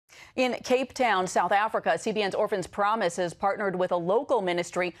In Cape Town, South Africa, CBN's Orphans Promise has partnered with a local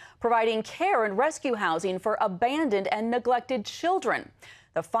ministry providing care and rescue housing for abandoned and neglected children.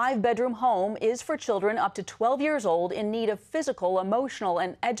 The 5-bedroom home is for children up to 12 years old in need of physical, emotional,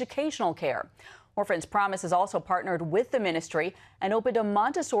 and educational care. Orphans Promise has also partnered with the ministry and opened a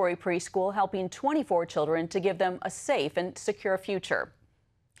Montessori preschool helping 24 children to give them a safe and secure future.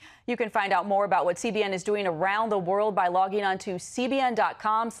 You can find out more about what CBN is doing around the world by logging on to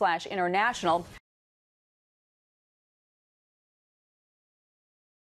cbn.com/international.